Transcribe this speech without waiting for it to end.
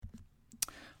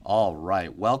All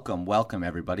right. Welcome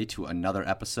everybody to another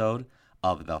episode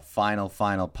of the Final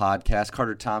Podcast.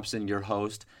 Carter Thomson, your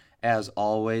host. As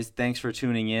always, thanks for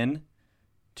tuning in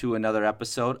to another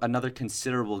episode. Another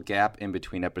considerable gap in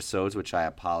between episodes, which I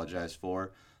apologize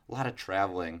for. A lot of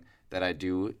traveling that I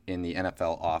do in the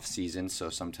NFL off season, so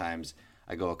sometimes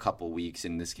I go a couple weeks.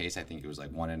 In this case, I think it was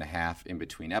like 1.5 in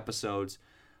between episodes.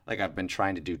 Like I've been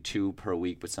trying to do 2 per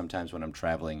week, but sometimes when I'm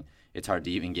traveling, it's hard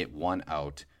to even get 1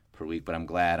 out per week. But I'm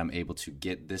glad I'm able to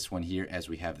get this one here as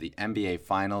we have the NBA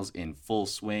Finals in full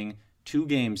swing. 2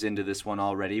 games into this one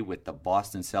already with the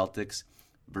Boston Celtics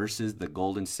versus the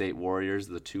Golden State Warriors,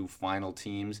 the 2 final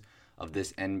teams of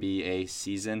this NBA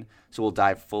season. So we'll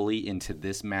dive fully into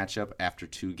this matchup after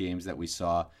 2 games that we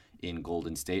saw in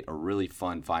Golden State. A really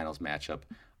fun finals matchup,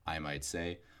 I might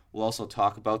say. We'll also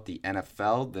talk about the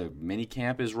NFL. The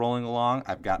minicamp is rolling along.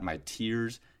 I've got my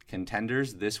tiers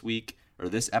contenders this week, or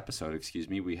this episode,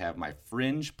 we have my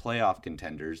Fringe playoff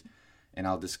contenders, and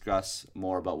I'll discuss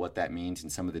more about what that means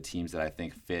and some of the teams that I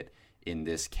think fit in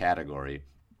this category.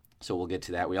 So we'll get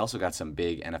to that. We also got some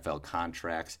big NFL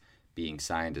contracts being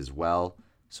signed as well,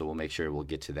 so we'll make sure we'll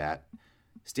get to that.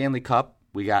 Stanley Cup,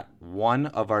 we got one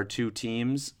of our 2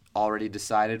 teams already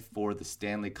decided for the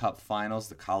Stanley Cup Finals,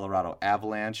 the Colorado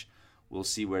Avalanche. We'll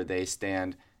see where they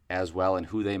stand as well and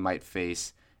who they might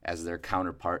face as their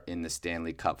counterpart in the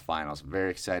Stanley Cup Finals.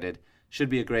 Very excited. Should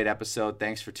be a great episode.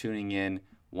 Thanks for tuning in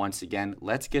once again.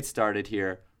 Let's get started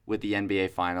here with the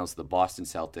NBA Finals, the Boston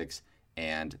Celtics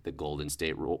and the Golden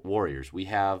State Warriors. We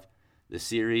have the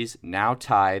series now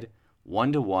tied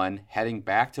 1-1, heading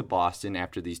back to Boston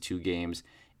after these 2 games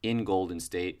in Golden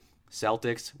State.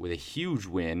 Celtics with a huge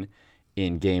win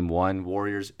in Game 1.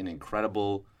 Warriors, an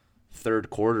incredible third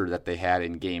quarter that they had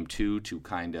in Game 2 to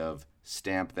kind of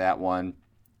stamp that one.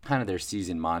 Kind of their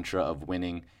season mantra of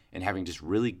winning and having just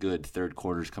really good third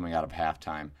quarters coming out of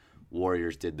halftime.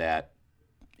 Warriors did that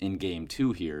in Game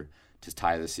 2 here to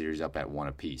tie the series up at 1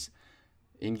 apiece.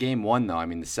 In Game 1, though,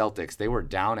 the Celtics, they were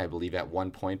down, I believe, at one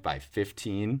point by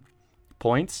 15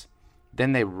 points.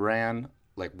 Then they ran,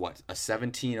 a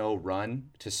 17-0 run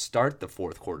to start the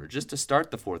fourth quarter. Just to start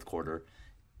the fourth quarter,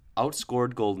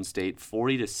 outscored Golden State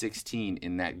 40-16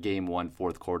 in that Game 1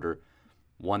 fourth quarter.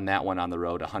 Won that one on the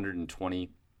road, 120-108.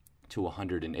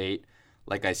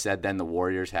 Like I said, then the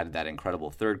Warriors had that incredible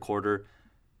third quarter.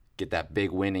 Get that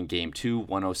big win in Game 2,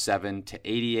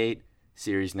 107-88.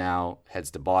 Series now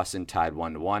heads to Boston, tied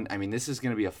 1-1. This is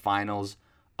going to be a finals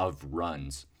of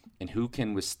runs. And who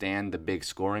can withstand the big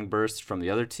scoring bursts from the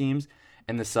other teams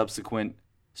and the subsequent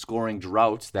scoring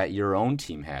droughts that your own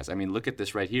team has? Look at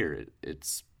this right here.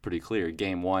 It's pretty clear.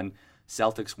 Game 1,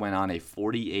 Celtics went on a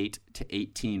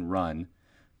 48-18 run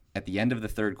at the end of the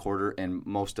third quarter and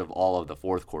most of all of the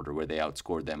fourth quarter, where they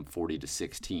outscored them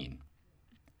 40-16.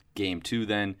 Game 2,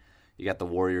 then, you got the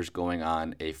Warriors going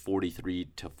on a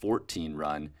 43-14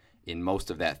 run in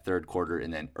most of that third quarter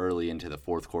and then early into the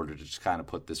fourth quarter to just kind of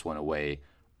put this one away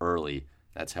early.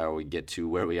 That's how we get to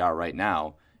where we are right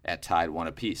now at tied 1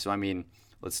 apiece. So,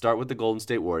 let's start with the Golden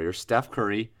State Warriors. Steph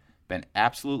Curry, been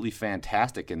absolutely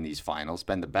fantastic in these finals,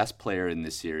 been the best player in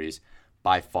this series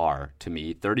by far to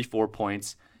me. 34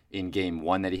 points in Game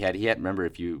 1 that he had. Remember,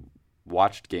 if you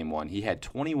watched Game 1, he had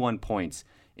 21 points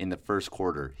in the first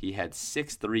quarter. He had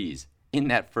 6 threes in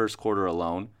that first quarter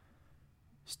alone.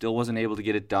 Still wasn't able to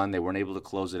get it done. They weren't able to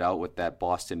close it out with that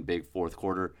Boston big fourth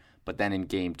quarter. But then in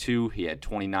Game 2, he had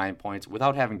 29 points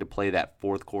without having to play that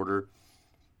fourth quarter.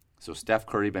 So Steph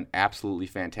Curry been absolutely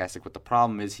fantastic. But the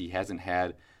problem is he hasn't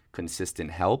had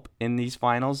consistent help in these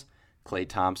finals. Klay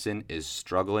Thompson is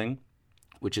struggling,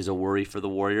 which is a worry for the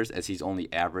Warriors, as he's only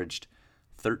averaged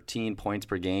 13 points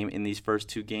per game in these first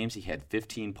 2 games. He had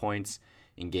 15 points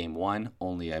in Game 1,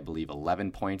 only, I believe,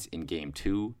 11 points in Game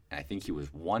 2, and I think he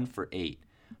was 1 for 8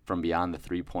 from beyond the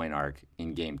 3-point arc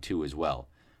in Game 2 as well.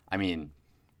 We'll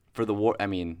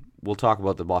talk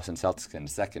about the Boston Celtics in a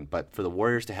second, but for the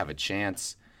Warriors to have a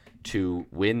chance to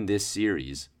win this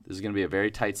series, this is going to be a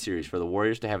very tight series. For the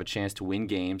Warriors to have a chance to win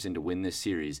games and to win this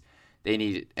series, they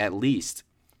need at least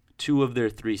 2 of their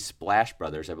 3 splash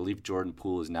brothers. I believe Jordan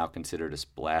Poole is now considered a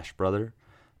splash brother.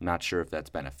 I'm not sure if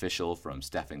that's beneficial from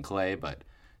Steph and Klay, but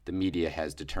the media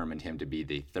has determined him to be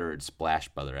the 3rd splash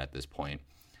brother at this point.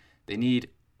 They need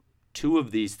 2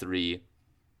 of these 3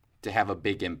 to have a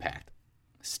big impact.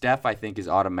 Steph, I think, is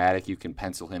automatic. You can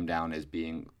pencil him down as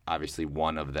being obviously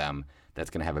one of them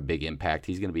that's going to have a big impact.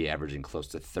 He's going to be averaging close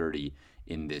to 30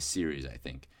 in this series, I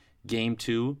think. Game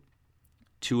 2,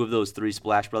 2 of those 3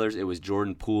 splash brothers, it was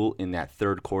Jordan Poole in that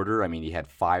third quarter. He had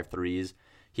 5 threes.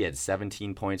 He had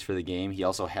 17 points for the game. He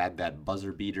also had that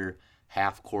buzzer beater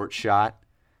half-court shot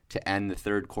to end the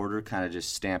third quarter, kind of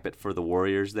just stamp it for the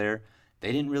Warriors there.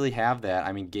 They didn't really have that.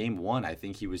 I mean, game one, I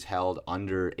think he was held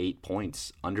under 8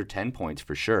 points, under 10 points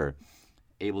for sure.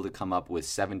 Able to come up with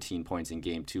 17 points in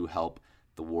game two, help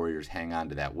the Warriors hang on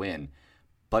to that win.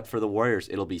 But for the Warriors,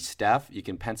 it'll be Steph. You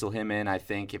can pencil him in, I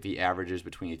think, if he averages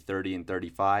between 30 and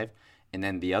 35. And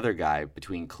then the other guy,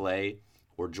 between Klay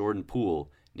or Jordan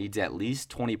Poole, needs at least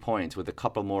 20 points with a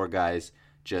couple more guys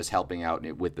just helping out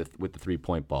with the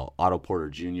 3-point ball. Otto Porter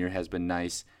Jr. has been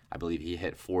nice. I believe he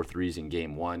hit 4 threes in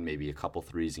game one, maybe a couple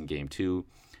threes in game two.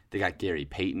 They got Gary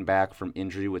Payton back from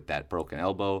injury with that broken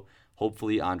elbow.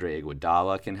 Hopefully Andre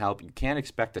Iguodala can help. You can't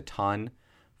expect a ton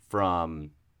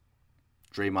from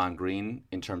Draymond Green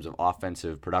in terms of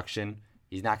offensive production.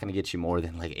 He's not going to get you more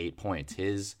than like 8 points.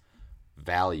 His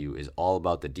value is all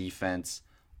about the defense,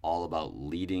 all about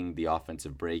leading the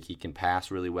offensive break. He can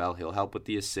pass really well. He'll help with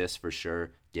the assists for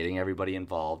sure, getting everybody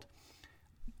involved.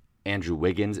 Andrew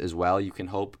Wiggins as well, you can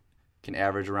hope, can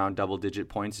average around double-digit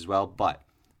points as well. But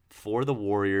for the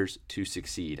Warriors to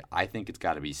succeed, I think it's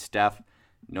got to be Steph.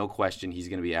 No question, he's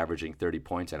going to be averaging 30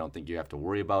 points. I don't think you have to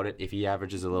worry about it. If he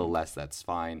averages a little less, that's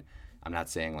fine. I'm not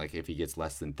saying like if he gets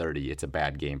less than 30, it's a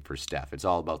bad game for Steph. It's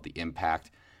all about the impact.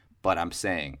 But I'm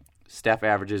saying Steph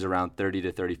averages around 30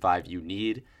 to 35. You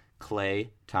need Klay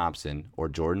Thompson or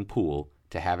Jordan Poole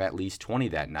to have at least 20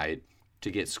 that night to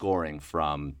get scoring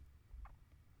from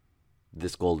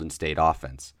this Golden State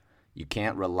offense. You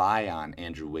can't rely on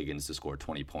Andrew Wiggins to score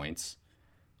 20 points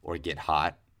or get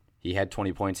hot. He had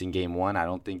 20 points in game one. I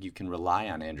don't think you can rely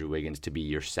on Andrew Wiggins to be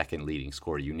your second leading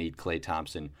scorer. You need Klay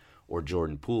Thompson or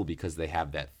Jordan Poole because they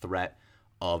have that threat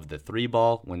of the three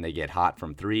ball when they get hot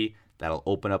from three. That'll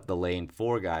open up the lane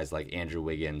for guys like Andrew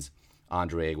Wiggins,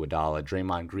 Andre Iguodala,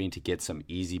 Draymond Green to get some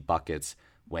easy buckets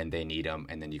when they need them.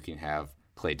 And then you can have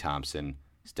Klay Thompson,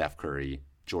 Steph Curry,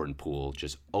 Jordan Poole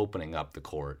just opening up the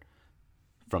court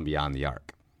from beyond the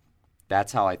arc.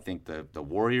 That's how I think the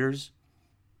Warriors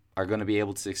are going to be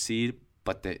able to succeed,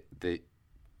 but it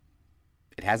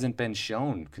hasn't been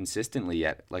shown consistently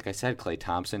yet. Like I said, Klay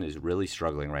Thompson is really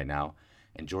struggling right now,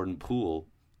 and Jordan Poole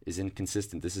is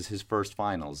inconsistent. This is his first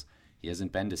finals. He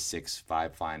hasn't been to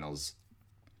 6-5 finals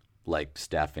like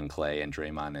Steph and Klay and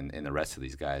Draymond and the rest of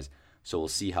these guys. So we'll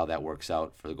see how that works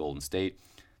out for the Golden State.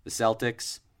 The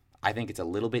Celtics, I think it's a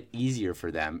little bit easier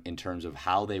for them in terms of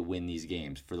how they win these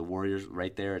games. For the Warriors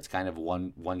right there, it's kind of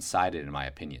one-sided in my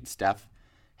opinion. Steph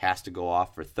has to go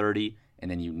off for 30, and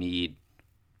then you need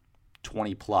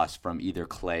 20 plus from either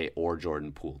Klay or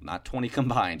Jordan Poole. Not 20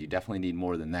 combined. You definitely need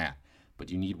more than that.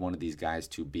 But you need one of these guys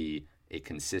to be a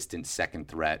consistent second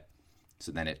threat.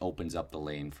 So then it opens up the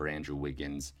lane for Andrew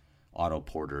Wiggins, Otto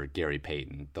Porter, Gary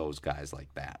Payton, those guys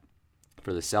like that.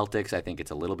 For the Celtics, I think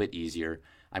it's a little bit easier.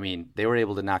 I mean, they were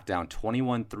able to knock down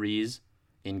 21 threes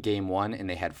in game one, and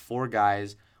they had 4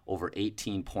 guys over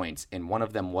 18 points, and one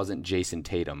of them wasn't Jason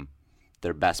Tatum,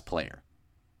 their best player.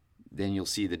 Then you'll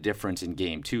see the difference in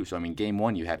game two. So, I mean, game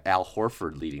one, you had Al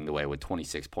Horford leading the way with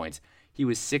 26 points. He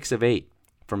was 6 of 8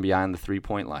 from beyond the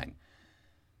three-point line.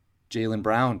 Jaylen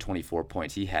Brown, 24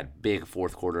 points. He had big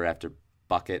fourth quarter after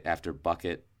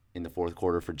bucket in the fourth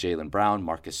quarter for Jaylen Brown.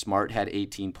 Marcus Smart had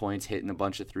 18 points, hitting a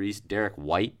bunch of threes. Derek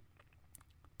White,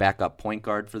 backup point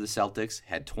guard for the Celtics,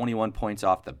 had 21 points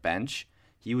off the bench.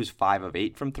 He was 5 of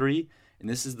 8 from three. And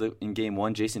this is in game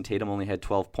one, Jason Tatum only had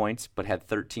 12 points, but had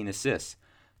 13 assists.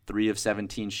 3 of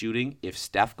 17 shooting. If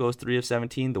Steph goes 3 of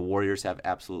 17, the Warriors have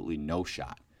absolutely no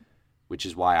shot, which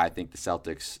is why I think the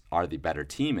Celtics are the better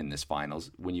team in this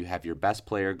finals. When you have your best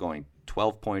player going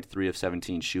 12 points, 3 of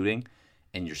 17 shooting,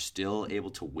 and you're still able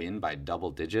to win by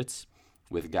double digits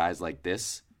with guys like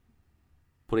this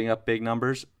putting up big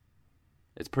numbers,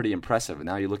 it's pretty impressive. And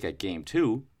now you look at game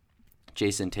two,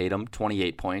 Jason Tatum,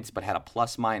 28 points, but had a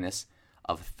plus-minus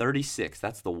of 36.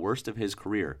 That's the worst of his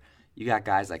career. You got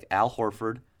guys like Al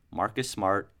Horford, Marcus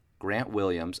Smart, Robert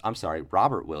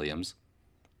Williams.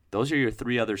 Those are your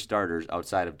 3 other starters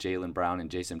outside of Jaylen Brown and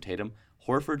Jason Tatum.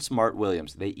 Horford, Smart,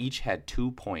 Williams, they each had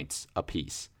 2 points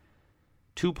apiece.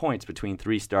 2 points between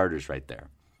 3 starters right there.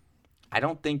 I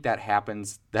don't think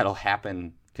that'll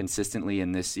happen consistently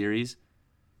in this series,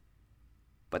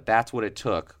 but that's what it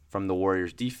took from the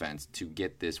Warriors defense to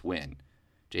get this win.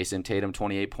 Jason Tatum,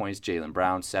 28 points, Jaylen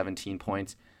Brown, 17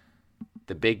 points.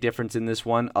 The big difference in this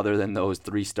one, other than those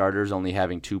 3 starters only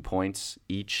having 2 points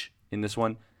each in this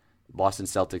one, Boston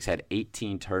Celtics had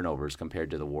 18 turnovers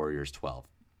compared to the Warriors' 12.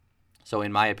 So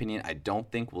in my opinion, I don't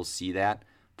think we'll see that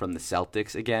from the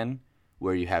Celtics again,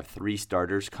 where you have 3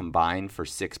 starters combined for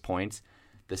 6 points.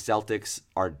 The Celtics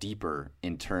are deeper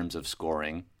in terms of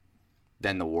scoring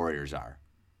than the Warriors are.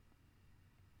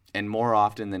 And more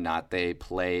often than not, they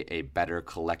play a better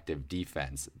collective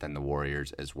defense than the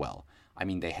Warriors as well. I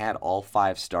mean, they had all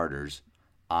 5 starters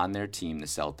on their team, the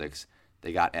Celtics.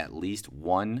 They got at least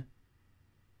one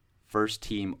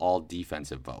first-team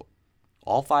all-defensive vote.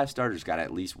 All 5 starters got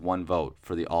at least one vote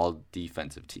for the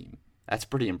all-defensive team. That's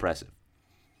pretty impressive.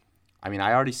 I mean,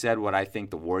 I already said what I think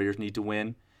the Warriors need to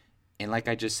win. And like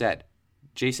I just said,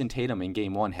 Jason Tatum in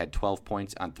Game 1 had 12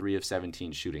 points on 3 of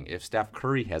 17 shooting. If Steph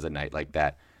Curry has a night like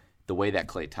that, the way that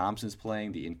Klay Thompson's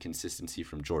playing, the inconsistency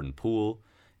from Jordan Poole,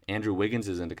 Andrew Wiggins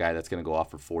isn't a guy that's going to go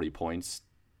off for 40 points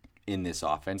in this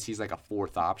offense. He's like a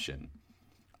 4th option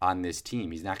on this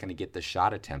team. He's not going to get the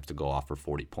shot attempts to go off for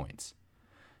 40 points.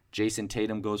 Jason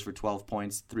Tatum goes for 12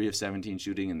 points, 3 of 17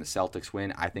 shooting, and the Celtics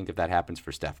win. I think if that happens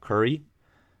for Steph Curry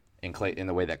and in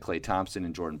the way that Klay Thompson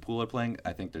and Jordan Poole are playing,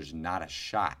 I think there's not a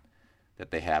shot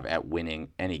that they have at winning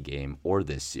any game or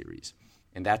this series.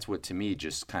 And that's what, to me,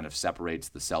 just kind of separates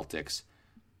the Celtics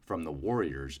from the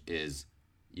Warriors is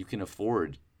you can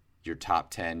afford your top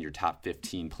 10, your top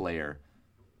 15 player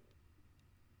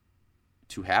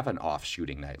to have an off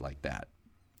shooting night like that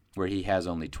where he has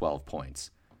only 12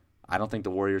 points. I don't think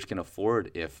the Warriors can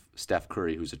afford if Steph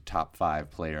Curry, who's a top 5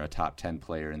 player, a top 10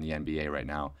 player in the NBA right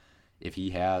now, if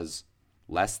he has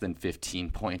less than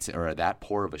 15 points or that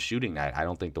poor of a shooting night, I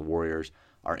don't think the Warriors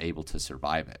are able to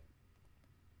survive it.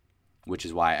 Which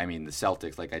is why, I mean, the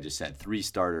Celtics, like I just said, 3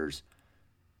 starters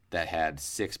that had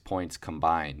 6 points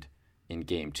combined in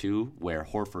Game 2, where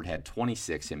Horford had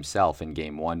 26 himself in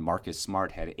Game 1. Marcus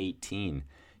Smart had 18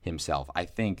 himself. I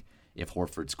think if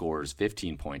Horford scores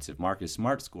 15 points, if Marcus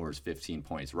Smart scores 15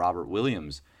 points, Robert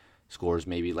Williams scores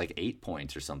maybe like 8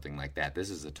 points or something like that,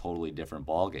 this is a totally different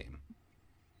ballgame.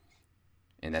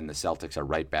 And then the Celtics are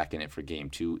right back in it for Game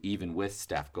 2, even with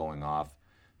Steph going off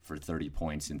for 30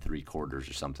 points in 3 quarters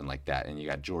or something like that. And you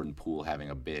got Jordan Poole having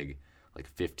a big, like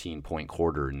 15-point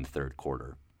quarter in the 3rd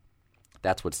quarter.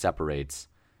 That's what separates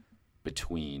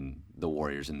between the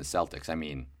Warriors and the Celtics. I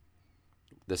mean,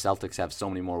 the Celtics have so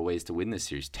many more ways to win this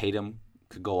series. Tatum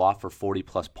could go off for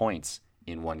 40-plus points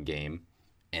in one game,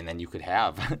 and then you could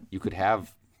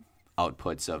have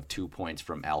outputs of 2 points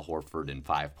from Al Horford and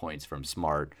 5 points from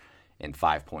Smart and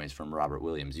 5 points from Robert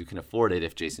Williams. You can afford it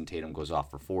if Jason Tatum goes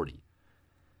off for 40.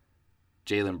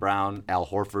 Jaylen Brown, Al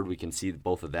Horford, we can see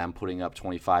both of them putting up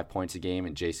 25 points a game,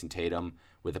 and Jason Tatum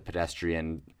with a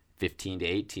pedestrian 15 to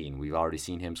 18. We've already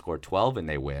seen him score 12 and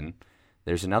they win.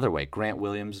 There's another way. Grant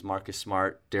Williams, Marcus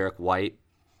Smart, Derek White,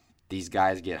 these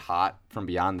guys get hot from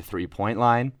beyond the three-point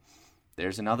line.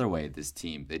 There's another way this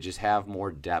team. They just have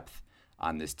more depth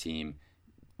on this team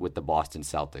with the Boston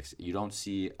Celtics. You don't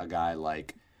see a guy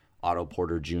like Otto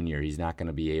Porter Jr. He's not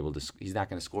going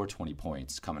to score 20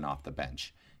 points coming off the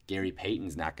bench. Gary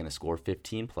Payton's not going to score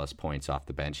 15-plus points off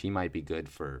the bench. He might be good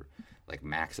for like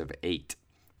max of 8.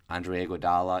 Andre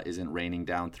Iguodala isn't raining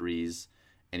down threes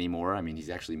anymore. I mean, he's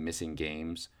actually missing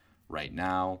games right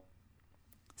now.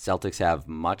 Celtics have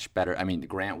much better. I mean,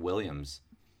 Grant Williams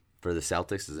for the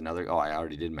Celtics is another. Oh, I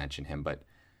already did mention him, but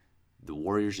the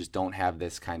Warriors just don't have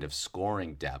this kind of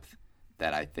scoring depth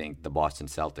that I think the Boston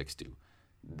Celtics do.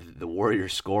 The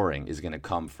Warriors' scoring is going to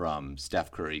come from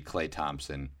Steph Curry, Klay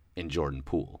Thompson, and Jordan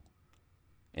Poole.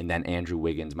 And then Andrew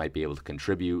Wiggins might be able to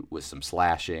contribute with some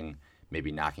slashing,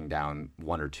 maybe knocking down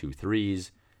 1 or 2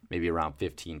 threes, maybe around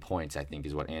 15 points, I think,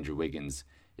 is what Andrew Wiggins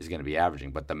is going to be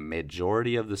averaging. But the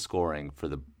majority of the scoring for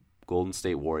the Golden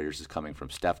State Warriors is coming from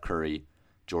Steph Curry,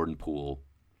 Jordan Poole,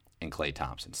 and Klay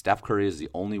Thompson. Steph Curry is the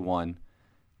only one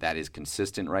that is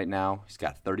consistent right now. He's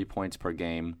got 30 points per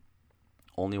game.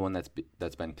 Only one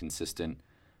that's been consistent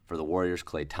for the Warriors.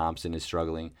 Klay Thompson is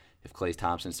struggling. If Klay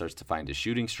Thompson starts to find a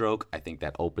shooting stroke, I think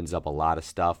that opens up a lot of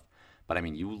stuff. But, I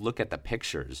mean, you look at the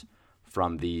pictures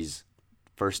from these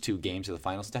first 2 games of the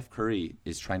finals. Steph Curry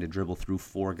is trying to dribble through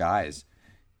 4 guys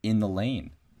in the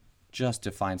lane just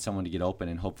to find someone to get open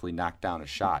and hopefully knock down a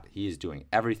shot. He is doing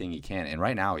everything he can. And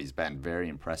right now he's been very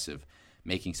impressive,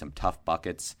 making some tough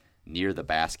buckets near the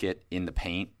basket, in the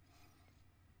paint.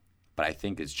 But I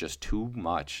think it's just too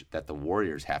much that the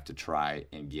Warriors have to try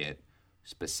and get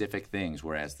specific things,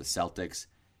 whereas the Celtics,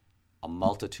 a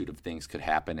multitude of things could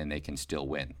happen and they can still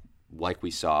win, like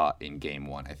we saw in Game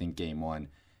 1. I think Game 1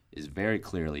 is very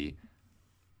clearly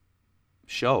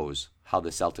shows how the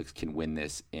Celtics can win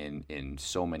this in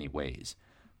so many ways,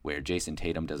 where Jason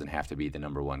Tatum doesn't have to be the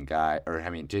number one guy, or I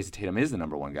mean, Jason Tatum is the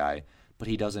number one guy, but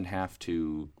he doesn't have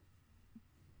to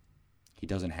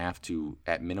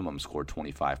at minimum score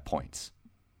 25 points.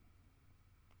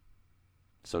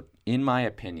 So in my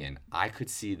opinion, I could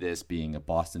see this being a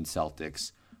Boston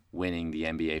Celtics winning the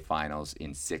NBA Finals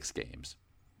in 6 games.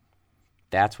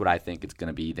 That's what I think it's going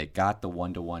to be. They got the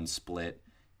 1-to-1 split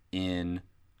in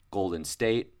Golden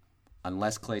State.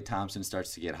 Unless Klay Thompson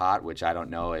starts to get hot, which I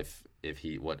don't know if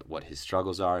he what his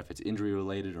struggles are, if it's injury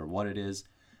related or what it is.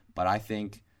 But I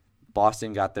think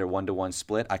Boston got their 1-to-1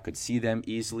 split. I could see them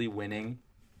easily winning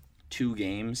 2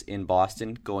 games in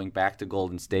Boston, going back to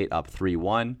Golden State up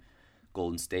 3-1.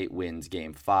 Golden State wins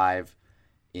Game 5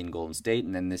 in Golden State,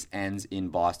 and then this ends in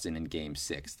Boston in Game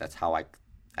 6. That's how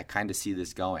I kind of see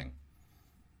this going.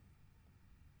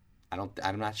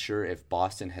 I'm not sure if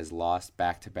Boston has lost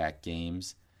back-to-back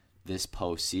games this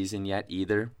postseason yet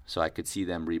either, so I could see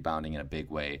them rebounding in a big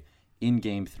way in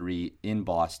Game 3 in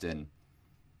Boston.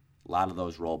 A lot of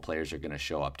those role players are going to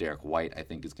show up. Derek White, I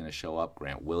think, is going to show up.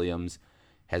 Grant Williams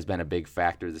has been a big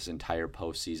factor this entire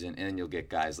postseason, and then you'll get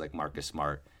guys like Marcus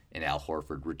Smart and Al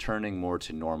Horford returning more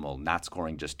to normal, not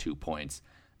scoring just 2 points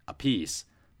apiece.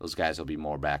 Those guys will be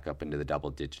more back up into the double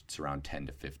digits, around 10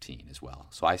 to 15 as well.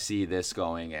 So I see this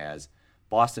going as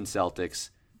Boston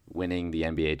Celtics winning the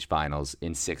NBA Finals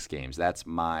in 6 games. That's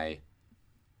my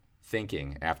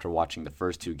thinking after watching the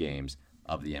first 2 games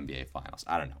of the NBA Finals.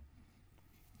 I don't know.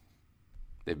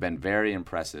 They've been very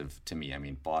impressive to me. I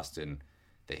mean, Boston,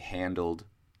 they handled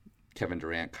Kevin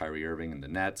Durant, Kyrie Irving, and the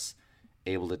Nets,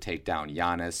 able to take down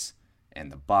Giannis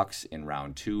and the Bucks in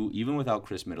round 2. Even without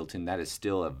Chris Middleton, that is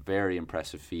still a very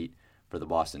impressive feat for the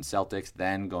Boston Celtics.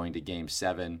 Then going to Game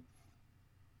 7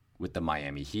 with the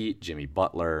Miami Heat, Jimmy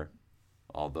Butler,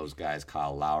 all those guys,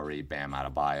 Kyle Lowry, Bam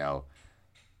Adebayo.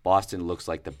 Boston looks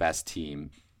like the best team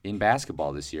in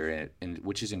basketball this year, and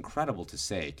which is incredible to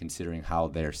say considering how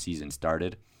their season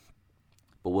started.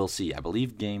 But we'll see. I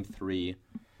believe Game 3,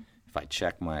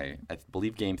 I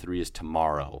believe Game 3 is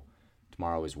tomorrow.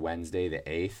 Tomorrow is Wednesday the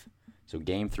 8th. So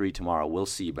Game 3 tomorrow, we'll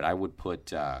see. But I would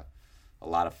put a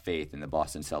lot of faith in the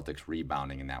Boston Celtics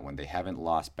rebounding in that one. They haven't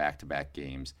lost back-to-back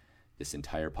games this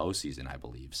entire postseason, I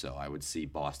believe. So I would see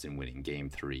Boston winning Game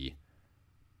 3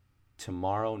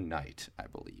 tomorrow night, I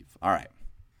believe. All right.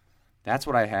 That's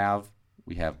what I have.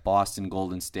 We have Boston,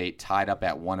 Golden State tied up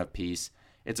at 1 apiece.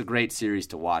 It's a great series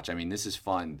to watch. I mean, this is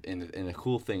fun. And the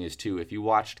cool thing is, too, if you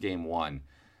watched Game 1,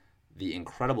 the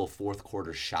incredible fourth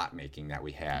quarter shot making that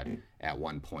we had at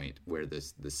one point where the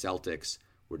Celtics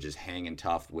were just hanging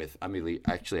tough with, I believe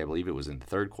it was in the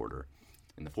third quarter.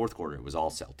 In the fourth quarter, it was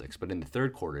all Celtics. But in the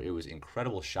third quarter, it was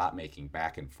incredible shot making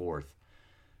back and forth.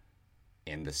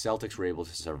 And the Celtics were able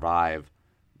to survive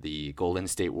the Golden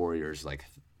State Warriors,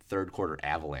 third quarter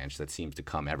avalanche that seems to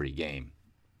come every game.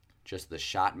 Just the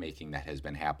shot making that has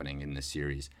been happening in this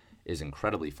series is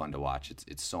incredibly fun to watch.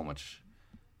 It's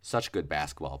such good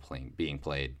basketball being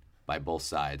played by both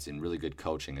sides, and really good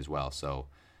coaching as well. So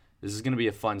this is going to be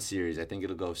a fun series. I think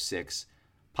it'll go 6,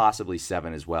 possibly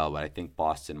 7 as well, but I think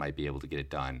Boston might be able to get it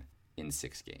done in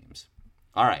 6 games.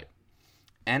 All right,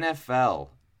 NFL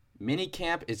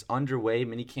minicamp is underway.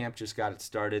 Minicamp just got it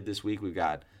started this week. We've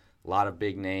got a lot of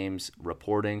big names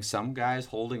reporting. Some guys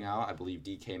holding out. I believe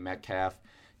DK Metcalf,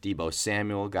 Deebo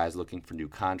Samuel, guys looking for new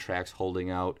contracts,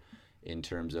 holding out in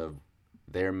terms of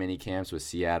their mini camps with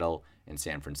Seattle and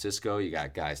San Francisco. You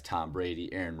got guys Tom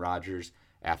Brady, Aaron Rodgers,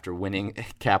 after winning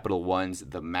Capital One's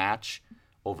The Match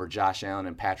over Josh Allen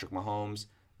and Patrick Mahomes.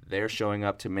 They're showing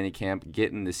up to minicamp,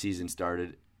 getting the season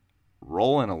started,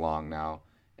 rolling along now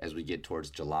as we get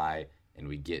towards July and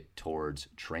we get towards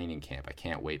training camp. I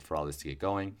can't wait for all this to get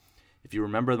going. If you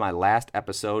remember my last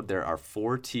episode, there are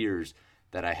 4 tiers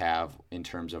that I have in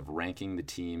terms of ranking the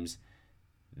teams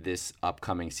this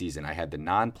upcoming season. I had the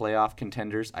non-playoff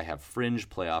contenders, I have fringe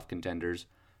playoff contenders,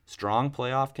 strong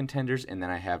playoff contenders, and then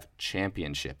I have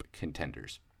championship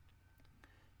contenders.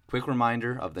 Quick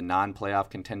reminder of the non-playoff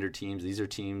contender teams. These are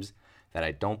teams that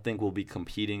I don't think will be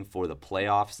competing for the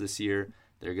playoffs this year.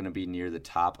 They're going to be near the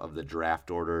top of the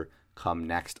draft order come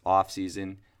next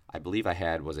offseason. I believe I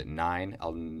had, 9?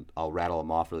 I'll rattle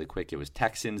them off really quick. It was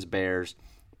Texans, Bears,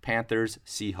 Panthers,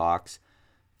 Seahawks,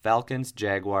 Falcons,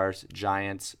 Jaguars,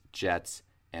 Giants, Jets,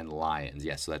 and Lions.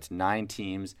 Yes, so that's 9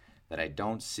 teams that I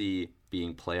don't see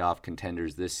being playoff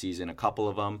contenders this season. A couple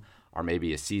of them are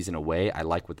maybe a season away. I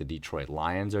like what the Detroit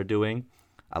Lions are doing.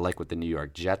 I like what the New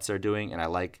York Jets are doing. And I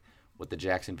like what the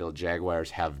Jacksonville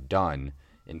Jaguars have done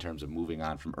in terms of moving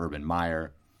on from Urban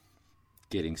Meyer,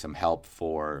 getting some help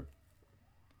for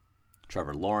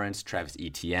Trevor Lawrence. Travis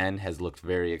Etienne has looked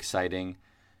very exciting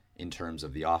in terms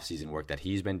of the offseason work that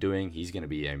he's been doing. He's going to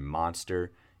be a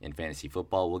monster in fantasy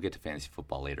football. We'll get to fantasy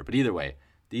football later. But either way,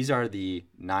 these are the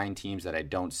 9 teams that I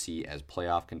don't see as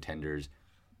playoff contenders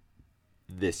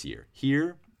this year.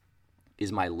 Here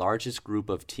is my largest group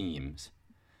of teams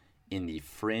in the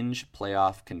fringe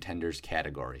playoff contenders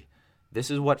category. This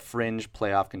is what fringe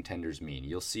playoff contenders mean.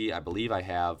 You'll see, I believe I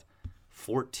have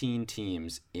 14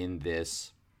 teams in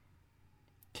this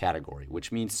category,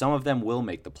 which means some of them will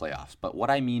make the playoffs. But what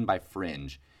I mean by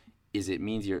fringe is it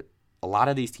means a lot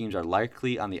of these teams are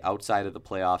likely on the outside of the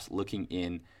playoffs looking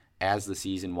in as the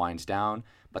season winds down,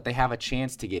 but they have a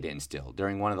chance to get in still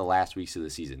during one of the last weeks of the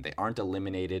season. They aren't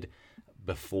eliminated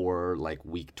before like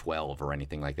week 12 or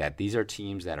anything like that. These are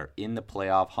teams that are in the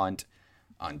playoff hunt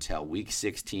until week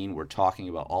 16. We're talking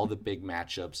about all the big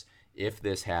matchups. If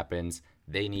this happens,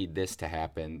 they need this to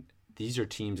happen. These are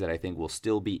teams that I think will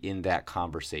still be in that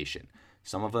conversation.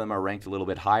 Some of them are ranked a little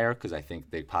bit higher because I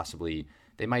think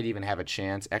they might even have a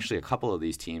chance. Actually, a couple of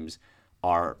these teams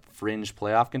are fringe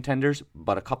playoff contenders,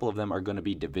 but a couple of them are going to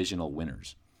be divisional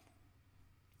winners.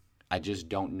 I just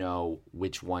don't know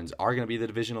which ones are going to be the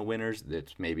divisional winners.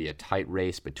 It's maybe a tight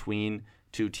race between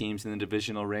two teams in the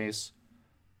divisional race.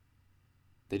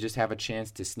 They just have a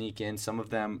chance to sneak in. Some of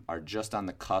them are just on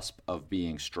the cusp of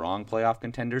being strong playoff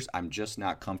contenders. I'm just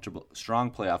not comfortable.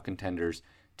 Strong playoff contenders,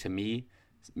 to me,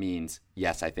 means,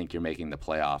 yes, I think you're making the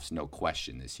playoffs, no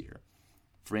question this year.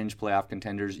 Fringe playoff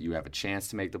contenders, you have a chance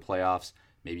to make the playoffs.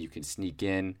 Maybe you can sneak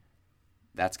in.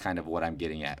 That's kind of what I'm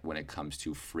getting at when it comes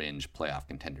to fringe playoff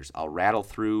contenders. I'll rattle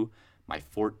through my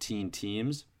 14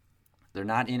 teams. They're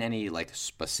not in any like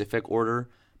specific order,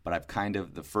 but I've kind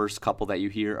of, the first couple that you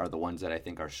hear are the ones that I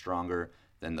think are stronger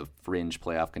than the fringe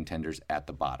playoff contenders at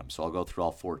the bottom. So I'll go through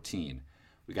all 14.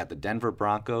 We got the Denver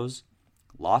Broncos,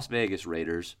 Las Vegas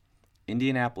Raiders,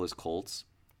 Indianapolis Colts,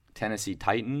 Tennessee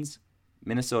Titans,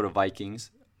 Minnesota Vikings,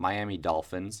 Miami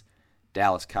Dolphins,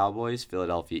 Dallas Cowboys,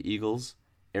 Philadelphia Eagles,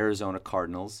 Arizona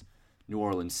Cardinals, New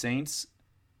Orleans Saints,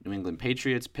 New England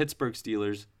Patriots, Pittsburgh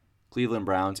Steelers, Cleveland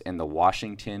Browns, and the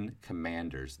Washington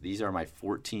Commanders. These are my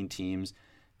 14 teams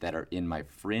that are in my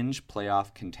fringe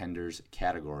playoff contenders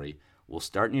category. We'll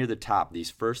start near the top.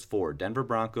 These first four, Denver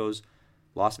Broncos,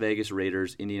 Las Vegas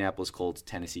Raiders, Indianapolis Colts,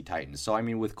 Tennessee Titans. So, I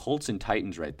mean, with Colts and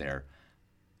Titans right there,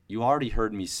 you already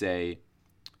heard me say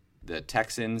the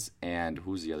Texans and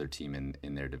who's the other team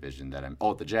in their division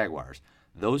the Jaguars.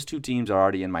 Those two teams are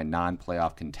already in my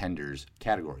non-playoff contenders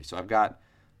category. So I've got,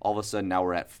 all of a sudden now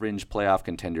we're at fringe playoff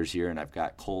contenders here, and I've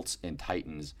got Colts and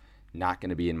Titans not going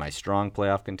to be in my strong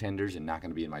playoff contenders and not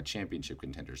going to be in my championship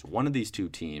contenders. One of these two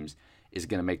teams is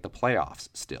going to make the playoffs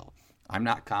still. I'm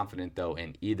not confident, though,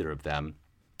 in either of them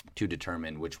to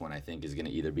determine which one I think is going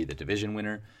to either be the division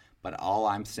winner, but all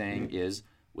I'm saying is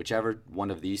whichever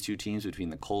one of these two teams between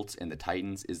the Colts and the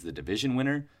Titans is the division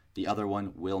winner, the other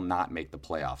one will not make the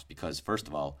playoffs because, first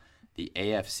of all, the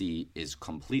AFC is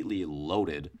completely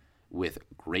loaded with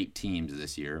great teams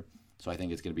this year. So I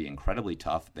think it's going to be incredibly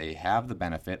tough. They have the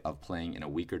benefit of playing in a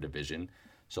weaker division.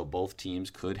 So both teams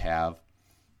could have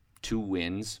 2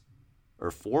 wins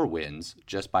or 4 wins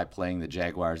just by playing the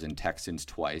Jaguars and Texans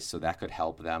twice. So that could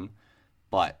help them.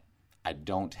 But I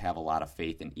don't have a lot of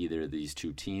faith in either of these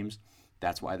two teams.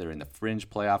 That's why they're in the fringe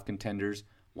playoff contenders.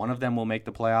 One of them will make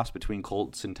the playoffs between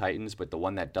Colts and Titans, but the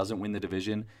one that doesn't win the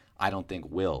division, I don't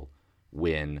think will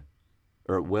win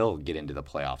or will get into the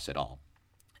playoffs at all.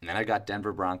 And then I got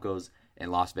Denver Broncos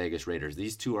and Las Vegas Raiders.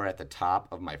 These two are at the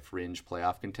top of my fringe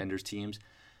playoff contenders teams.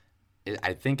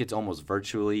 I think it's almost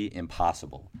virtually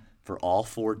impossible for all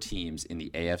 4 teams in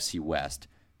the AFC West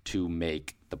to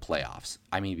make the playoffs.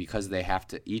 I mean, because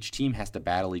each team has to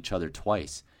battle each other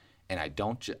twice. And I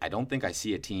don't think I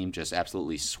see a team just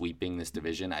absolutely sweeping this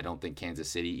division. I don't think Kansas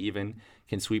City even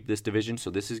can sweep this division. So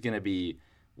this is going to be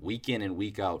week in and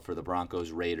week out for the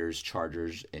Broncos, Raiders,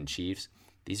 Chargers, and Chiefs.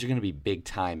 These are going to be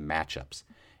big-time matchups.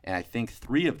 And I think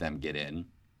 3 of them get in.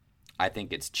 I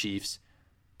think it's Chiefs,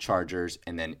 Chargers,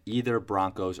 and then either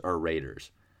Broncos or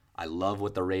Raiders. I love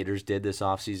what the Raiders did this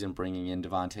offseason, bringing in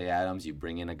Devontae Adams. You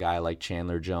bring in a guy like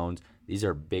Chandler Jones. These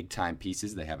are big-time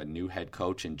pieces. They have a new head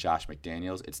coach in Josh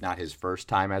McDaniels. It's not his first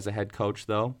time as a head coach,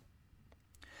 though,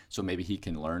 so maybe he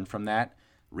can learn from that.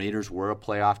 Raiders were a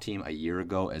playoff team a year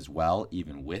ago as well,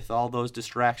 even with all those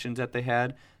distractions that they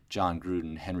had. John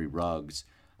Gruden, Henry Ruggs,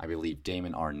 I believe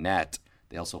Damon Arnett.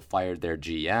 They also fired their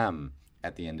GM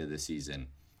at the end of the season.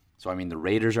 So, I mean, the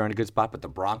Raiders are in a good spot, but the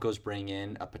Broncos bring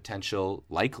in a potential,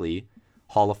 likely,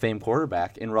 Hall of Fame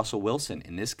quarterback in Russell Wilson,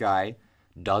 and this guy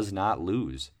does not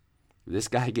lose. This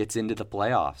guy gets into the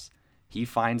playoffs. He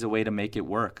finds a way to make it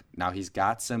work. Now, he's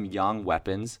got some young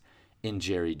weapons in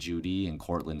Jerry Jeudy and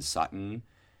Cortland Sutton,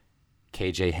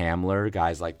 KJ Hamler,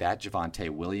 guys like that, Javonte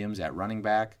Williams at running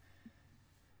back.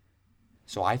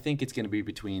 So I think it's going to be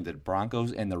between the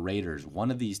Broncos and the Raiders.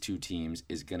 One of these two teams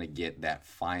is going to get that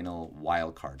final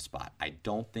wild card spot. I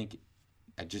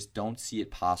just don't see it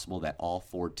possible that all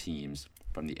 4 teams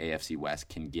from the AFC West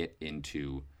can get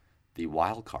into the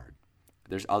wild card.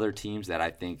 There's other teams that I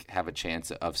think have a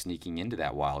chance of sneaking into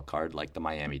that wild card, like the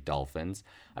Miami Dolphins.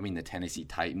 I mean, the Tennessee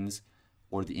Titans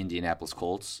or the Indianapolis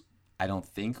Colts. I don't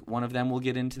think one of them will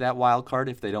get into that wild card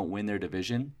if they don't win their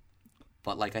division.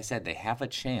 But like I said, they have a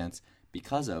chance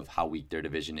because of how weak their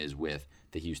division is with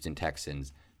the Houston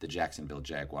Texans, the Jacksonville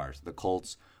Jaguars. The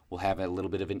Colts will have a little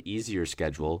bit of an easier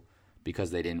schedule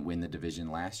because they didn't win the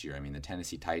division last year. I mean, the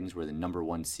Tennessee Titans were the number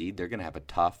 1 seed. They're going to have a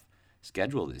tough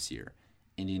schedule this year.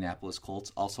 Indianapolis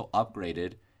Colts also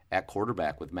upgraded at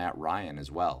quarterback with Matt Ryan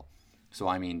as well. So,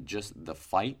 I mean, just the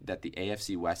fight that the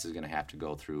AFC West is going to have to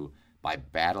go through by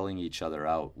battling each other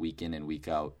out week in and week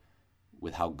out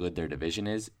with how good their division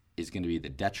is going to be the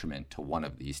detriment to one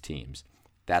of these teams.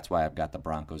 That's why I've got the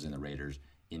Broncos and the Raiders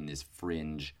in this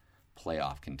fringe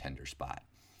playoff contender spot.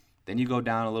 Then you go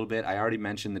down a little bit. I already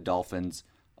mentioned the Dolphins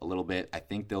a little bit. I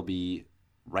think they'll be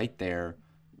right there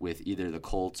with either the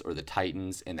Colts or the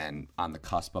Titans, and then on the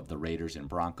cusp of the Raiders and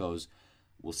Broncos.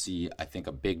 We'll see, I think,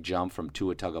 a big jump from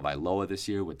Tua Tagovailoa this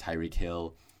year with Tyreek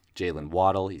Hill, Jalen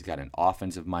Waddle. He's got an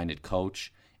offensive-minded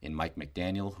coach in Mike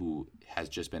McDaniel, who has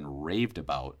just been raved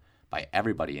about by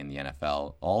everybody in the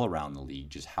NFL, all around the league,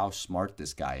 just how smart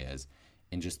this guy is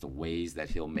and just the ways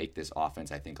that he'll make this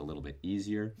offense, I think, a little bit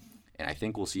easier. And I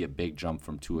think we'll see a big jump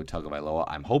from Tua Tagovailoa.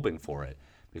 I'm hoping for it,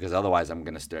 because otherwise you're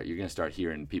going to start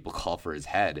hearing people call for his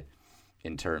head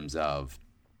in terms of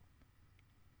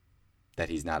that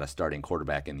he's not a starting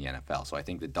quarterback in the NFL. So I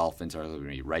think the Dolphins are going to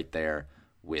be right there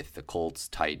with the Colts,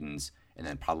 Titans, and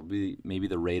then probably maybe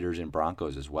the Raiders and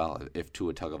Broncos as well if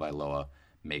Tua Tagovailoa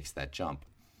makes that jump.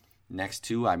 Next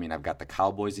two, I mean, I've got the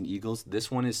Cowboys and Eagles.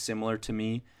 This one is similar to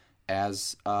me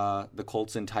as the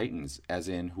Colts and Titans, as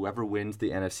in whoever wins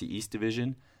the NFC East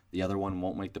division, the other one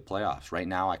won't make the playoffs. Right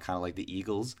now, I kind of like the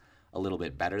Eagles a little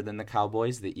bit better than the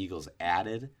Cowboys. The Eagles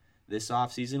added this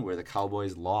offseason where the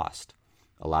Cowboys lost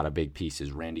a lot of big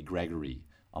pieces. Randy Gregory,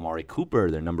 Amari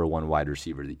Cooper, their number 1 wide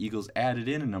receiver. The Eagles added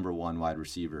in a number 1 wide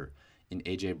receiver in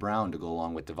A.J. Brown to go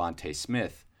along with Devontae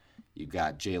Smith. You've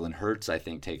got Jalen Hurts, I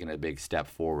think, taking a big step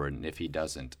forward, and if he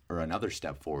doesn't, or another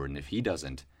step forward, and if he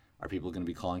doesn't, are people going to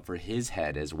be calling for his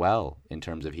head as well in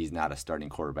terms of he's not a starting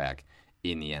quarterback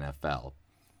in the NFL?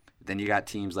 Then you got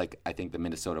teams like, I think, the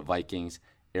Minnesota Vikings,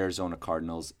 Arizona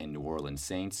Cardinals, and New Orleans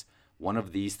Saints. One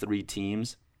of these 3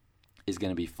 teams is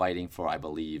going to be fighting for, I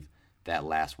believe, that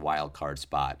last wild card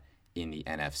spot in the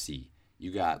NFC.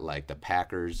 You got like the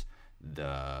Packers,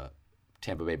 the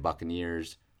Tampa Bay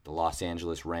Buccaneers, the Los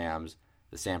Angeles Rams,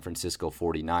 the San Francisco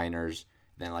 49ers.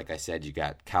 Then, like I said, you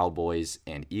got Cowboys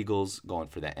and Eagles going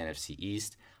for that NFC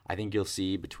East. I think you'll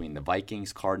see between the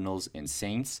Vikings, Cardinals, and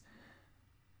Saints,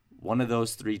 one of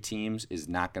those 3 teams is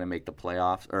not going to make the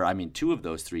playoffs. Or, I mean, 2 of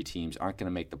those 3 teams aren't going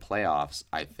to make the playoffs,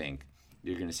 I think.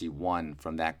 You're going to see one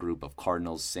from that group of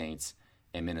Cardinals, Saints,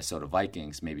 and Minnesota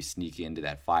Vikings maybe sneak into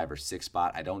that 5 or 6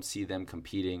 spot. I don't see them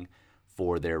competing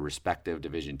for their respective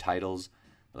division titles.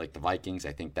 Like the Vikings,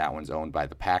 I think that one's owned by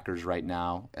the Packers right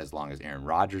now, as long as Aaron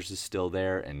Rodgers is still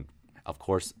there. And, of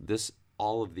course,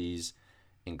 all of these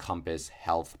encompass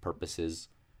health purposes.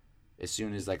 As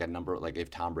soon as if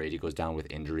Tom Brady goes down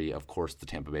with injury, of course the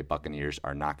Tampa Bay Buccaneers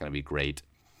are not going to be great.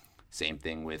 Same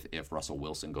thing with if Russell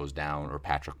Wilson goes down, or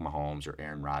Patrick Mahomes, or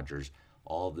Aaron Rodgers.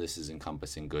 All of this is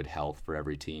encompassing good health for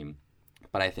every team.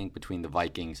 But I think between the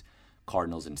Vikings,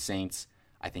 Cardinals, and Saints,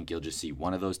 I think you'll just see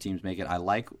one of those teams make it. I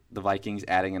like the Vikings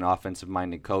adding an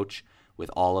offensive-minded coach with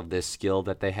all of this skill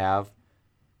that they have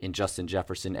in Justin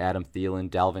Jefferson, Adam Thielen,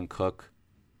 Dalvin Cook,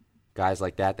 guys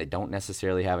like that. They don't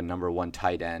necessarily have a number 1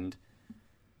 tight end.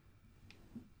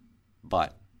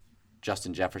 But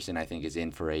Justin Jefferson, I think, is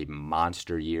in for a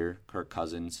monster year. Kirk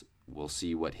Cousins, we'll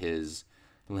see what his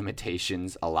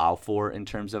limitations allow for in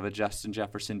terms of a Justin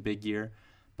Jefferson big year.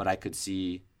 But I could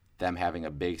see them having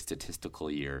a big statistical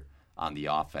year on the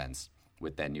offense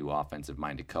with that new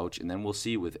offensive-minded coach. And then we'll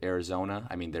see with Arizona.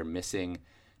 I mean, they're missing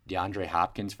DeAndre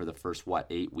Hopkins for the first,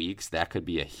 8 weeks. That could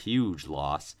be a huge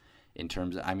loss in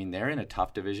terms of, I mean, they're in a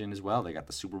tough division as well. They got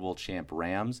the Super Bowl champ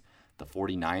Rams. The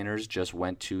 49ers just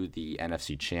went to the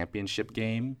NFC Championship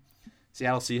game.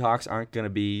 Seattle Seahawks aren't going to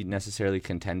be necessarily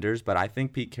contenders, but I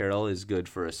think Pete Carroll is good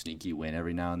for a sneaky win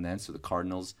every now and then. So the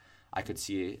Cardinals, I could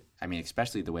see, I mean,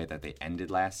 especially the way that they ended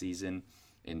last season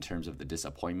in terms of the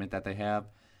disappointment that they have,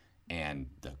 and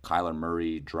the Kyler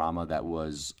Murray drama that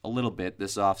was a little bit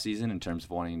this offseason in terms of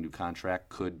wanting a new contract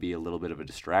could be a little bit of a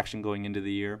distraction going into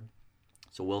the year.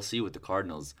 So we'll see with the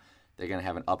Cardinals. They're going to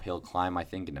have an uphill climb, I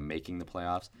think, into making the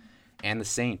playoffs. And the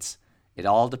Saints, it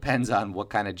all depends on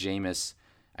what kind of Jameis.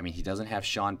 I mean, he doesn't have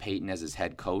Sean Payton as his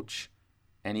head coach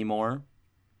anymore.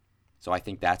 So I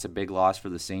think that's a big loss for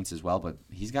the Saints as well. But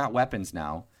he's got weapons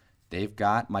now. They've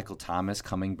got Michael Thomas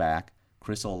coming back.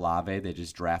 Chris Olave, they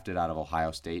just drafted out of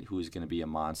Ohio State, who is going to be a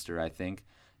monster, I think.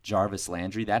 Jarvis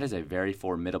Landry, that is a very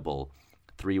formidable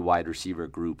 3 wide receiver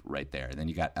group right there. And then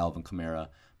you got Alvin Kamara,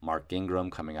 Mark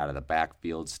Ingram coming out of the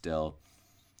backfield still.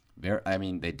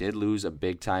 They did lose a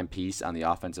big-time piece on the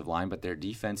offensive line, but their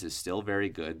defense is still very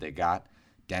good. They got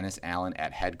Dennis Allen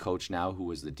at head coach now, who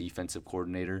was the defensive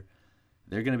coordinator.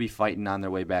 They're going to be fighting on their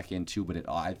way back in too, but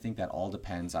I think that all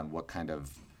depends on what kind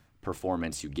of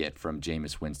performance you get from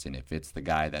Jameis Winston. If it's the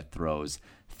guy that throws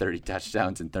 30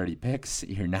 touchdowns and 30 picks,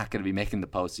 you're not going to be making the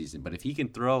postseason. But if he can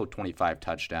throw 25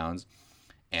 touchdowns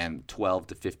and 12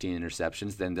 to 15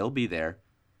 interceptions, then they'll be there.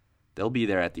 They'll be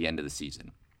there at the end of the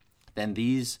season. Then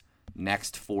these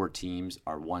next 4 teams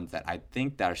are ones that I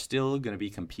think that are still going to be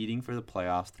competing for the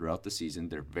playoffs throughout the season.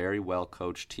 They're very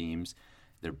well-coached teams.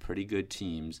 They're pretty good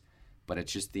teams. But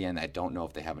it's just the end. I don't know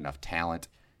if they have enough talent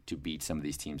to beat some of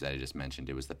these teams that I just mentioned.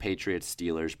 It was the Patriots,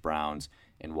 Steelers, Browns,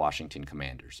 and Washington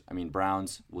Commanders.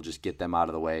 Browns will just get them out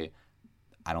of the way.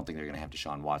 I don't think they're going to have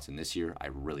Deshaun Watson this year. I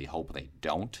really hope they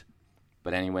don't.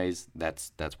 But anyways,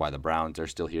 that's why the Browns are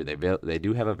still here. They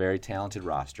do have a very talented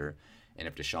roster. And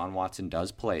if Deshaun Watson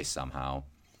does play somehow,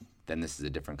 then this is a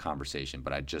different conversation.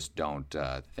 But I just don't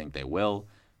think they will,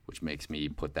 which makes me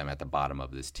put them at the bottom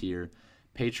of this tier.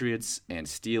 Patriots and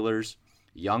Steelers,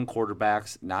 young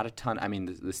quarterbacks, not a ton.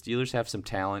 The Steelers have some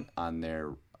talent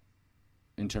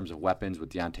in terms of weapons with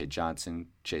Deontay Johnson,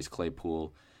 Chase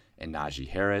Claypool, and Najee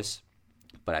Harris.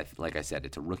 But like I said,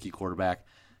 it's a rookie quarterback.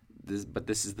 But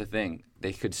this is the thing.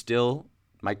 They could still,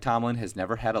 Mike Tomlin has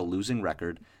never had a losing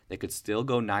record. They could still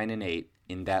go 9-8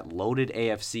 in that loaded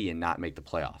AFC and not make the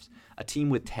playoffs. A team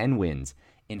with 10 wins,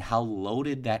 in how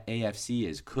loaded that AFC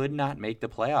is, could not make the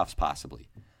playoffs possibly.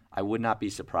 I would not be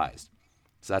surprised.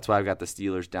 So that's why I've got the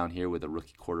Steelers down here with a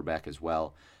rookie quarterback as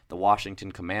well. The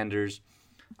Washington Commanders,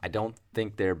 I don't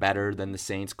think they're better than the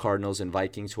Saints, Cardinals, and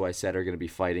Vikings, who I said are going to be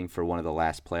fighting for one of the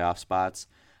last playoff spots.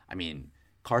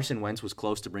 Carson Wentz was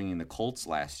close to bringing the Colts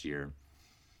last year.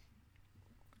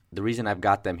 The reason I've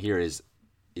got them here is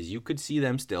you could see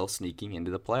them still sneaking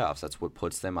into the playoffs. That's what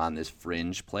puts them on this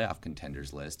fringe playoff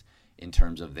contenders list in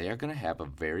terms of they are going to have a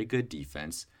very good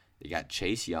defense. They got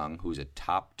Chase Young, who's a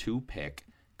top 2 pick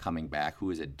coming back,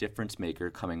 who is a difference maker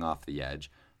coming off the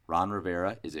edge. Ron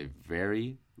Rivera is a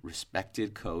very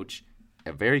respected coach,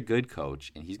 a very good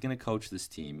coach, and he's going to coach this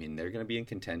team, and they're going to be in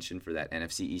contention for that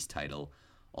NFC East title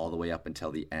all the way up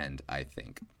until the end, I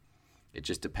think. It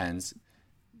just depends.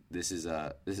 This is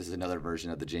another version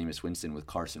of the Jameis Winston with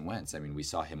Carson Wentz. We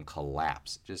saw him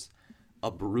collapse, just a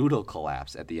brutal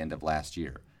collapse at the end of last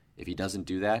year. If he doesn't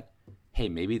do that, hey,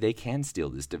 maybe they can steal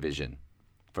this division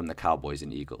from the Cowboys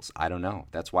and Eagles. I don't know.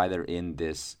 That's why they're in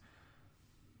this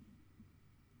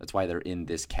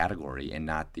category and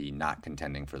not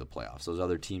contending for the playoffs. Those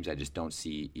other teams I just don't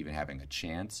see even having a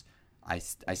chance. I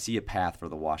see a path for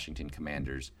the Washington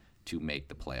Commanders to make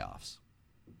the playoffs.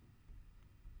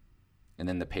 And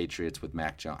then the Patriots with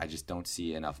Mac Jones, I just don't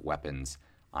see enough weapons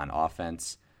on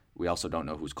offense. We also don't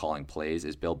know who's calling plays.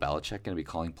 Is Bill Belichick going to be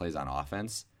calling plays on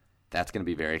offense? That's going to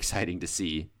be very exciting to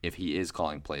see if he is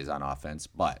calling plays on offense.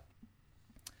 But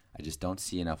I just don't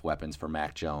see enough weapons for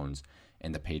Mac Jones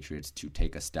and the Patriots to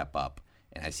take a step up.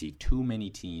 And I see too many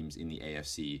teams in the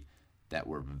AFC that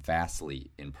were vastly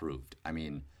improved.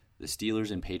 The Steelers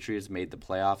and Patriots made the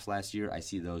playoffs last year. I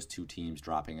see those 2 teams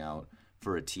dropping out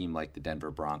for a team like the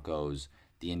Denver Broncos,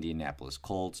 the Indianapolis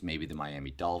Colts, maybe the Miami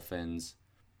Dolphins,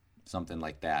 something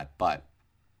like that. But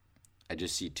I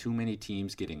just see too many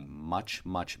teams getting much,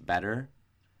 much better,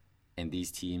 and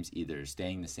these teams either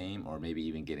staying the same or maybe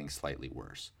even getting slightly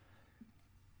worse.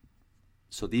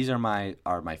 So these are my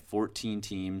 14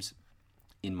 teams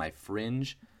in my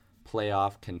fringe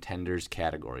playoff contenders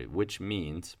category, which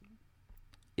means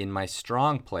in my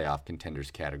strong playoff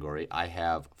contenders category, I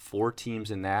have 4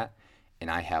 teams in that, and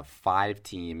I have 5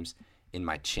 teams in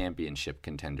my championship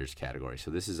contenders category.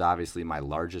 So this is obviously my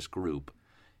largest group,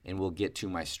 and we'll get to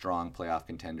my strong playoff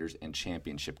contenders and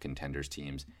championship contenders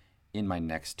teams in my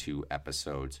next 2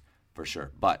 episodes for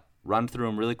sure. But run through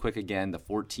them really quick again. The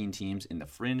 14 teams in the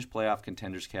fringe playoff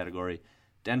contenders category: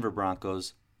 Denver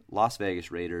Broncos, Las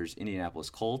Vegas Raiders, Indianapolis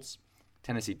Colts,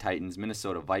 Tennessee Titans,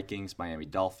 Minnesota Vikings, Miami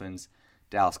Dolphins,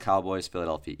 Dallas Cowboys,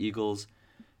 Philadelphia Eagles,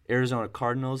 Arizona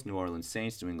Cardinals, New Orleans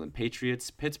Saints, New England Patriots,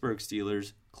 Pittsburgh